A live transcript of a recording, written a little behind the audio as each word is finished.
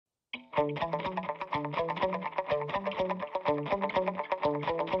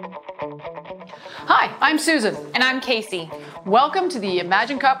Hi, I'm Susan. And I'm Casey. Welcome to the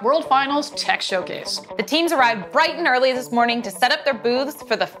Imagine Cup World Finals Tech Showcase. The teams arrived bright and early this morning to set up their booths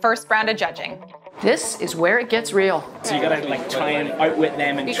for the first round of judging. This is where it gets real. So you gotta try and outwit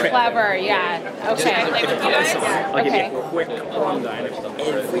them and Be trick clever, them. yeah. Okay. I'll give you a quick rundown.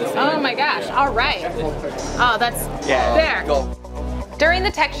 Oh my gosh, all right. Oh, that's there. During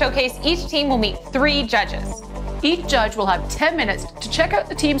the Tech Showcase, each team will meet 3 judges. Each judge will have 10 minutes to check out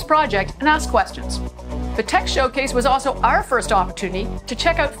the team's project and ask questions. The Tech Showcase was also our first opportunity to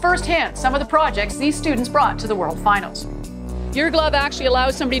check out firsthand some of the projects these students brought to the World Finals. Your glove actually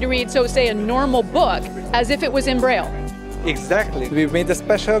allows somebody to read, so say, a normal book as if it was in Braille. Exactly. We've made a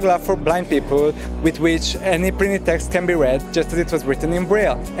special glove for blind people with which any printed text can be read just as it was written in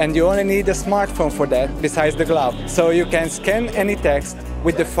Braille. And you only need a smartphone for that besides the glove. So you can scan any text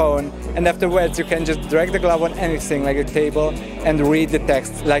with the phone, and afterwards you can just drag the glove on anything like a table and read the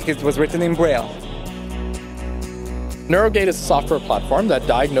text like it was written in Braille. Neurogate is a software platform that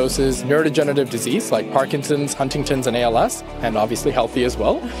diagnoses neurodegenerative disease like Parkinson's, Huntington's, and ALS, and obviously healthy as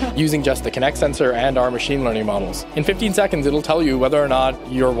well, using just the Kinect sensor and our machine learning models. In 15 seconds, it'll tell you whether or not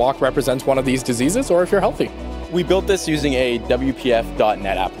your walk represents one of these diseases or if you're healthy. We built this using a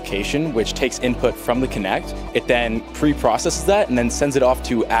WPF.NET application, which takes input from the Kinect. It then pre-processes that and then sends it off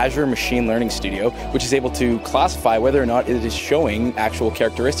to Azure Machine Learning Studio, which is able to classify whether or not it is showing actual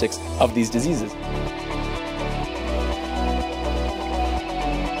characteristics of these diseases.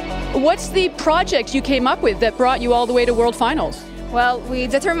 What's the project you came up with that brought you all the way to World Finals? Well, we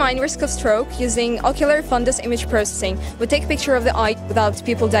determine risk of stroke using ocular fundus image processing. We take a picture of the eye without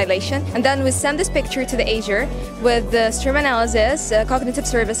pupil dilation, and then we send this picture to the Azure with the stream analysis, cognitive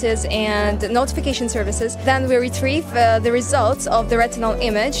services, and notification services. Then we retrieve the results of the retinal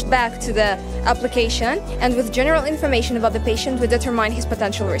image back to the application, and with general information about the patient, we determine his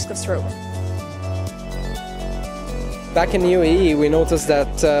potential risk of stroke. Back in UAE, we noticed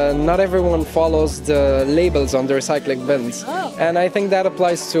that not everyone follows the labels on the recycling bins. And I think that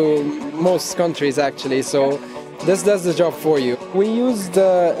applies to most countries, actually. So this does the job for you. We use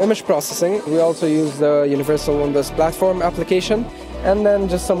the image processing. We also use the Universal Windows Platform application, and then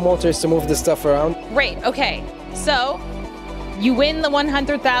just some motors to move the stuff around. Great, okay. So, you win the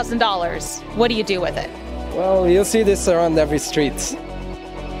 $100,000. What do you do with it? Well, you'll see this around every street.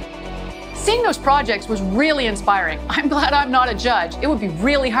 Seeing those projects was really inspiring. I'm glad I'm not a judge. It would be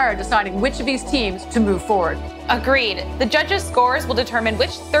really hard deciding which of these teams to move forward. Agreed. The judges' scores will determine which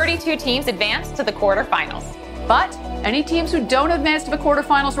 32 teams advance to the quarterfinals. But any teams who don't advance to the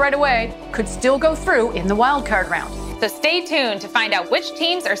quarterfinals right away could still go through in the wildcard round. So stay tuned to find out which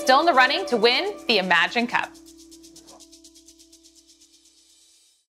teams are still in the running to win the Imagine Cup.